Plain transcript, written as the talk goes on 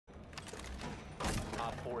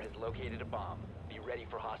4 has located a bomb. Be ready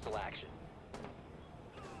for hostile action.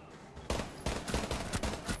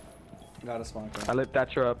 Got a spawn car. I lit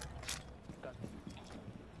Thatcher up.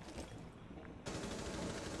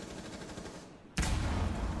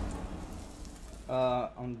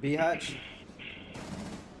 On B hatch.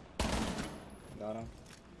 Got him.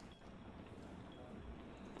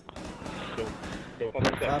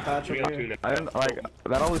 Got Patrick here. I don't like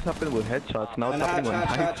that. Always happened with headshots. Now it's And happening with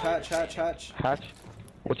hatch. Hatch.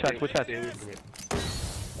 Which hatch? Which hatch?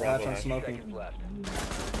 Hatch, I'm smoking. Seconds left.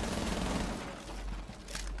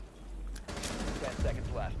 10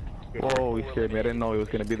 seconds left. Whoa, he scared me. I didn't know he was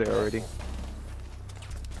gonna be there already.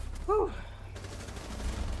 Whew.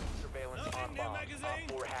 Surveillance on bomb.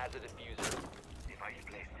 Op 4 has a diffuser. Device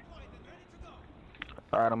placed.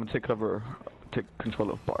 Alright, I'm gonna take cover. Take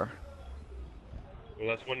control of bar. Well,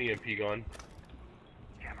 that's one EMP gone.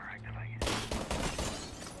 Camera activated.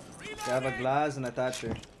 They have a glass and a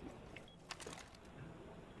Thatcher.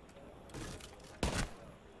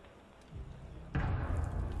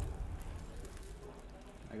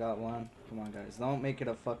 I got one. Come on, guys. Don't make it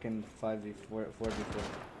a fucking 5v4, 4v4. 10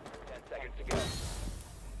 seconds to go.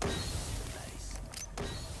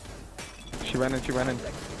 She ran in. She ran in.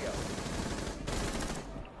 Seconds to go.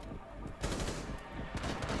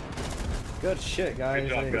 Good shit, guys.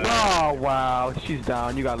 Good job, guys. Oh wow, she's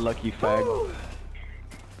down. You got lucky, fag. Woo.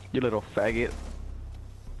 You little faggot.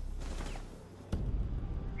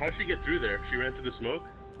 How did she get through there? She ran through the smoke?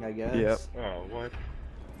 I guess. Yep. Oh, what?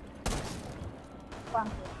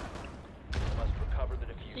 Must recover the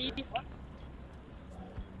diffuser.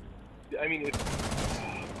 I mean, it's...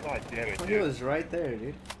 God damn it, He dude. was right there,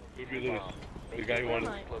 dude. Who'd we lose? The guy who wanted...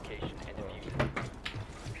 Location and diffuser.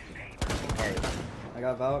 Alright. I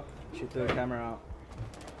got Valk. She threw the camera out.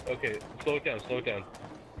 Okay, slow it down, slow it down.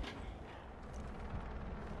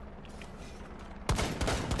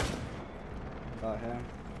 Got him.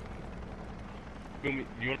 Kumie,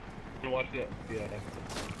 you want to watch that? Yeah.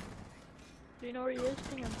 Do you know where he is?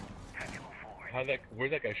 Ping him.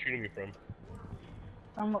 Where's that guy shooting me from?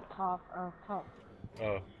 I'm up top. Top.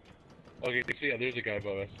 Oh. Okay, so yeah, there's a guy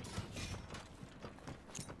above us.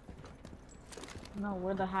 No,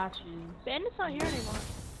 where the hatch is. Bandit's not here anymore.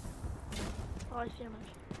 Oh, I see him.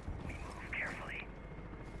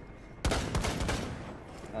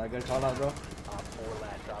 Good call out, bro. Op 4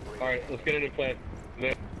 last operator. Alright, let's get an implant.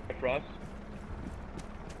 Frost?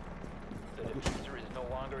 The diffuser is no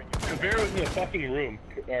longer in your Conveyor was in the fucking room.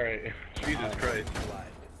 Alright. Jesus Christ.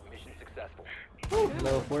 neutralized. Mission successful.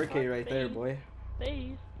 Little 4K right there, boy.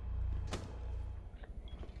 Faze.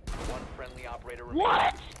 One friendly operator remaining.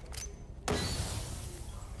 What?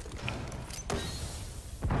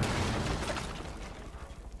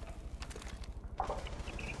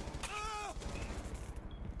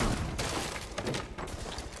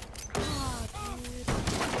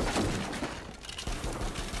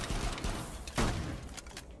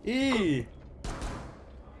 E.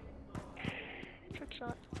 Trick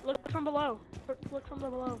shot. Look from below. Look from the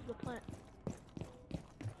below the plant.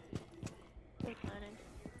 They're planning.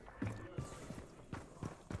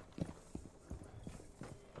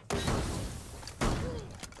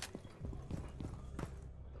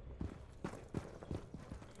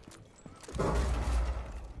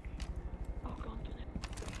 Oh, go into it.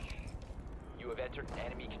 You have entered an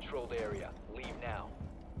enemy-controlled area. Leave now.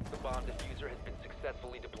 The bomb diffuser has been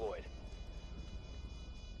successfully deployed.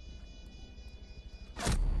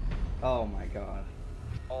 Oh my god.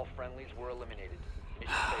 All friendlies were eliminated.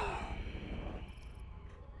 Mission failure.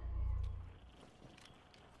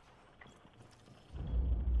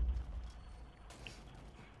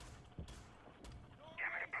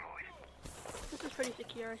 This is pretty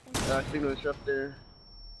secure, I think. I think there's up there.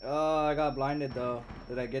 Oh, I got blinded though.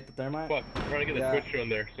 Did I get the thermite? Fuck, I'm trying to get the Yeah. Twitch drone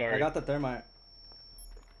there. Sorry. I got the thermite.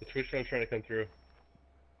 The Twitch drone's trying to come through.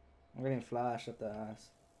 I'm getting flashed up the ass.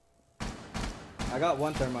 I got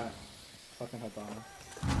one thermite. Fucking Habana.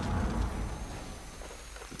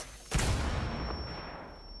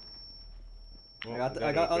 Oh,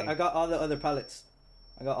 I got all the other pallets.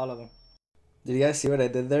 I got all of them. Did you guys see what I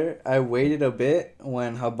did there? I waited a bit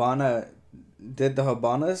when Habana did the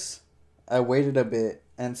Habanas. I waited a bit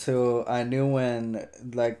until I knew when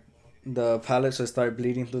like the pallets would start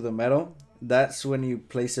bleeding through the metal. That's when you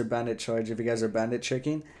place your bandit charge if you guys are bandit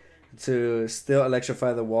checking to still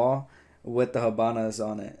electrify the wall with the Habanas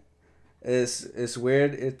on it. It's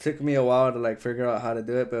weird. It took me a while to like figure out how to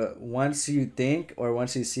do it, but once you think or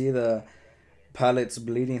once you see the pallets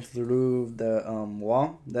bleeding through the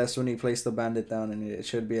wall, that's when you place the bandit down and it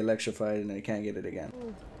should be electrified and you can't get it again.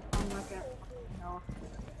 Ooh, I'm not that. No.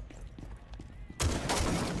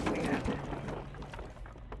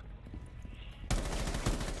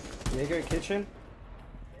 Jaeger kitchen.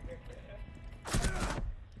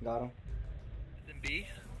 Got him. In B.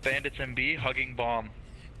 Bandits in B, hugging bomb.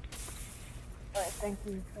 Alright, thank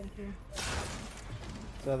you, thank you.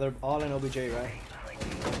 So they're all in OBJ, right?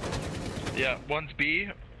 Yeah, one's B,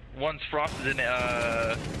 one's Frost is in,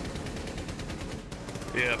 yeah,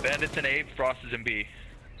 Bandits in A, Frost is in B.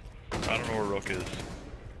 I don't know where Rook is.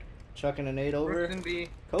 Chucking a nade over. Rook's in B.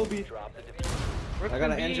 Kobe. Drop the diffuser. Rook's I got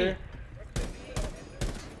in an B. injure.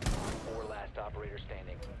 4 last operator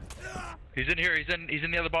standing. He's in here, he's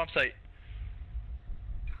in the other bomb site.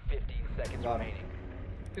 15 seconds Got him. remaining.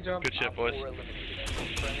 Good job. Good shit, Op boys. 4 eliminated.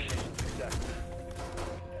 Friendly mission successful.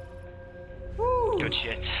 Good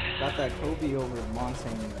shit. Got that Kobe over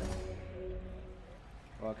Montaigne.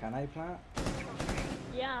 Well, can I plant?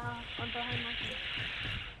 Yeah, I'm behind my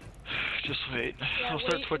Just wait. Yeah, I'll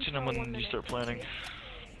start wait switching them until when 1 you minute. start planning.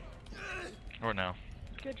 Or now.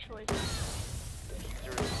 Good choice.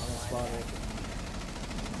 Diffuser is I'm online. spotted.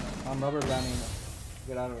 I'm rubber banding.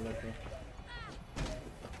 Get out of there.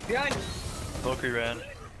 Behind. Valkyrie ran.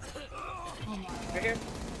 Right here.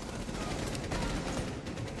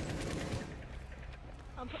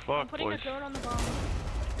 I'm Fuck, putting boys. a drone on the bomb.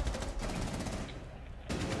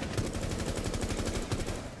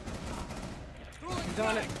 He's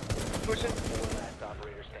on it. Push it. 4 last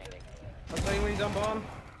operator standing. I'll tell you when he's on bomb.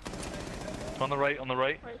 On the right, on the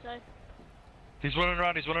right. Right side. He's running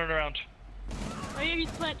around, he's running around. Oh yeah, he's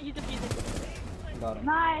defusing. Got him.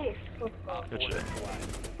 Nice! Op Good 4 shit.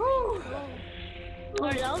 neutralized.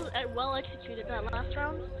 Alright, that was well executed that last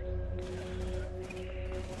round.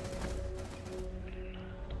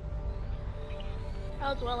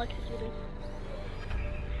 That was well executed.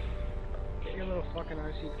 Get your little fucking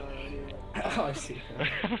RC car out of here. Oh, I see.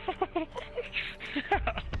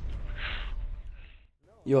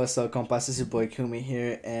 Yo, what's up, compas? This is your boy Kumie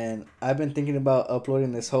here, and I've been thinking about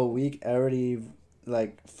uploading this whole week. I already,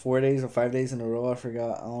 like, 4 days or 5 days in a row. I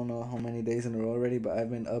forgot. I don't know how many days in a row already, but I've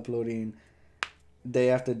been uploading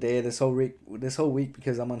day after day this whole week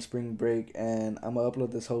because I'm on spring break, and I'm gonna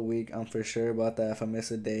upload this whole week. I'm for sure about that. If I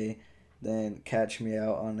miss a day, then catch me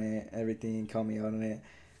out on it. Everything, call me out on it.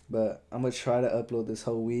 But I'm gonna try to upload this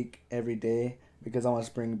whole week every day because I'm on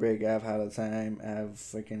spring break. I have had a time. I have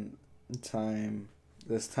freaking time.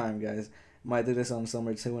 This time, guys. Might do this on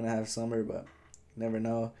summer too when I have summer, but never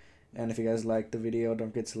know. And if you guys like the video, don't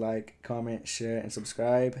forget to like, comment, share, and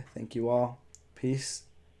subscribe. Thank you all. Peace.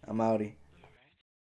 I'm outie.